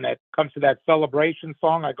know, when it comes to that celebration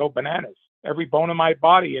song, I go bananas. Every bone in my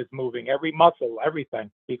body is moving, every muscle, everything,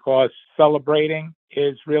 because celebrating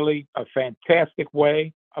is really a fantastic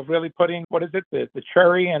way of really putting, the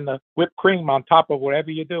cherry and the whipped cream on top of whatever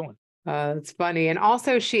you're doing. It's funny. And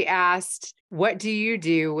also she asked, what do you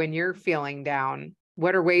do when you're feeling down?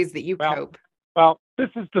 What are ways that you cope? Well, this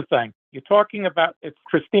is the thing. You're talking about, it's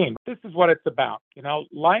Christine. This is what it's about.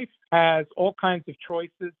 Life has all kinds of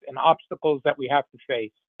choices and obstacles that we have to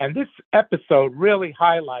face. And this episode really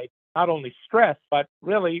highlights not only stress, but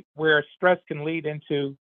really where stress can lead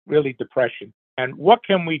into really depression. And what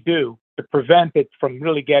can we do to prevent it from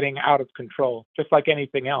really getting out of control, just like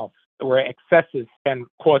anything else, where excesses can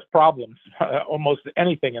cause problems, almost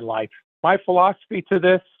anything in life. My philosophy to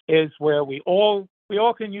this is where we all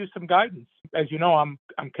can use some guidance. As you know, I'm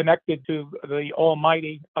connected to the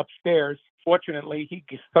Almighty upstairs. Fortunately, he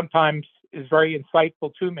sometimes is very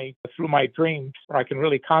insightful to me through my dreams, where I can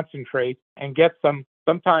really concentrate and get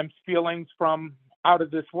sometimes feelings from out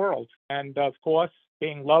of this world. And of course,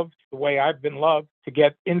 being loved the way I've been loved, to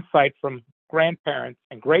get insight from grandparents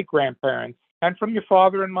and great-grandparents and from your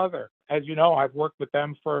father and mother. As you know, I've worked with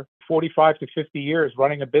them for 45 to 50 years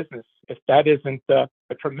running a business. If that isn't a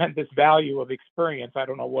tremendous value of experience, I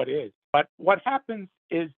don't know what is. But what happens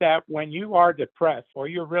is that when you are depressed or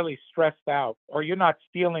you're really stressed out or you're not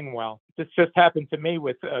feeling well, this just happened to me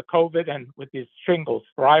with COVID and with these shingles,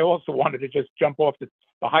 where I also wanted to just jump off the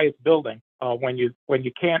the highest building when you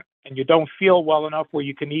can't and you don't feel well enough where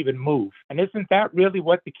you can even move. And isn't that really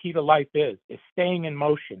what the key to life is staying in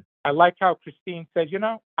motion? I like how Christine said,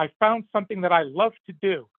 I found something that I love to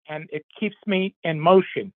do, and it keeps me in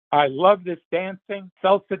motion. I love this dancing,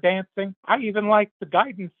 salsa dancing. I even like the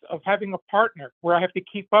guidance of having a partner where I have to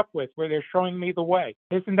keep up with, where they're showing me the way.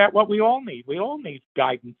 Isn't that what we all need? We all need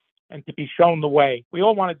guidance and to be shown the way. We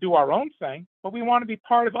all want to do our own thing, but we want to be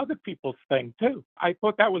part of other people's thing too. I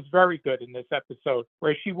thought that was very good in this episode,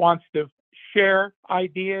 where she wants to share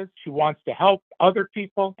ideas, she wants to help other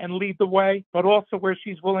people and lead the way, but also where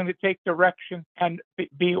she's willing to take direction and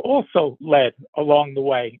be also led along the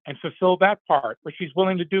way and fulfill that part, where she's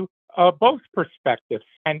willing to do both perspectives.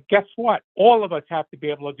 And guess what? All of us have to be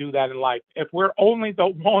able to do that in life. If we're only the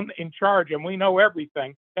one in charge and we know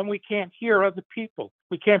everything, then we can't hear other people.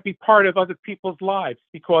 We can't be part of other people's lives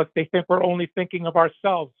because they think we're only thinking of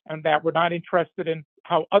ourselves and that we're not interested in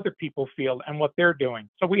how other people feel and what they're doing.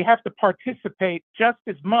 So we have to participate just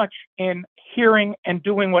as much in hearing and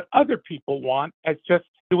doing what other people want as just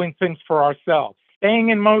doing things for ourselves. Staying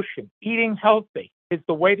in motion, eating healthy is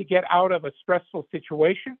the way to get out of a stressful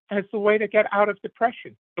situation, and it's the way to get out of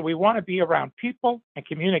depression. So we want to be around people and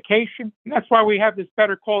communication. And that's why we have this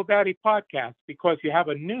Better Call Daddy podcast, because you have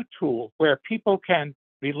a new tool where people can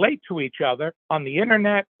relate to each other on the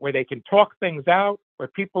internet, where they can talk things out, where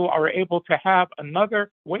people are able to have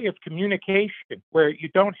another way of communication, where you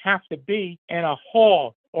don't have to be in a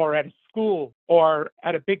hall or at a school or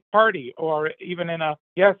at a big party or even in a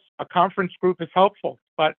conference group is helpful.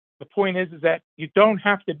 But the point is that you don't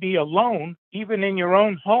have to be alone, even in your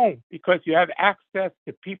own home, because you have access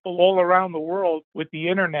to people all around the world with the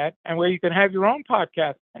internet, and where you can have your own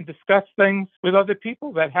podcast and discuss things with other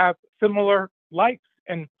people that have similar likes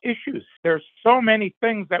and issues. There's so many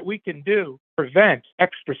things that we can do to prevent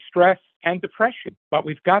extra stress and depression, but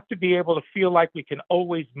we've got to be able to feel like we can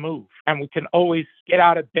always move and we can always get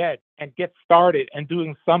out of bed and get started and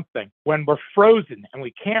doing something. When we're frozen and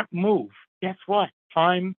we can't move, guess what?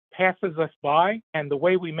 Time passes us by, and the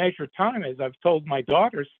way we measure time, as I've told my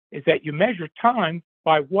daughters, is that you measure time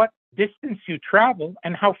by what distance you travel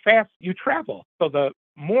and how fast you travel. So the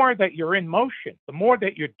more that you're in motion, the more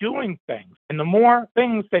that you're doing things, and the more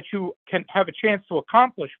things that you can have a chance to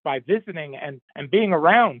accomplish by visiting and being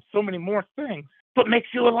around so many more things, what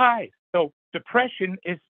makes you alive. So depression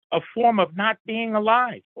is a form of not being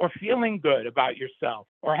alive or feeling good about yourself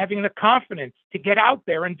or having the confidence to get out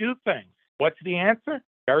there and do things. What's the answer?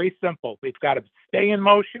 Very simple. We've got to stay in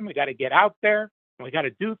motion. We got to get out there, and we got to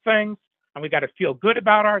do things, and we got to feel good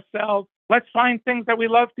about ourselves. Let's find things that we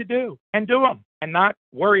love to do and do them and not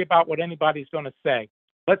worry about what anybody's going to say.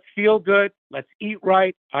 Let's feel good. Let's eat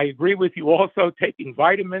right. I agree with you also, taking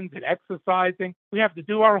vitamins and exercising. We have to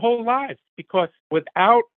do our whole lives, because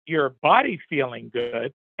without your body feeling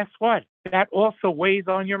good, guess what? That also weighs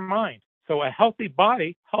on your mind. So a healthy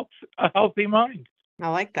body helps a healthy mind. I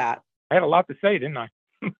like that. I had a lot to say, didn't I?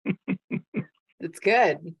 It's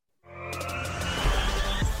good.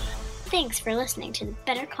 Thanks for listening to the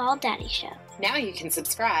Better Call Daddy Show. Now you can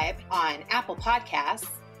subscribe on Apple Podcasts,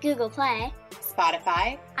 Google Play,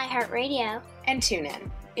 Spotify, iHeartRadio, and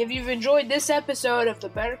TuneIn. If you've enjoyed this episode of the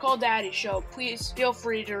Better Call Daddy Show, please feel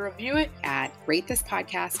free to review it at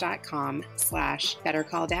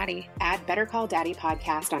ratethispodcast.com/BetterCallDaddy. Add Better Call Daddy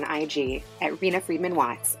Podcast on IG at Rena Friedman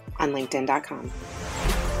Watts on LinkedIn.com.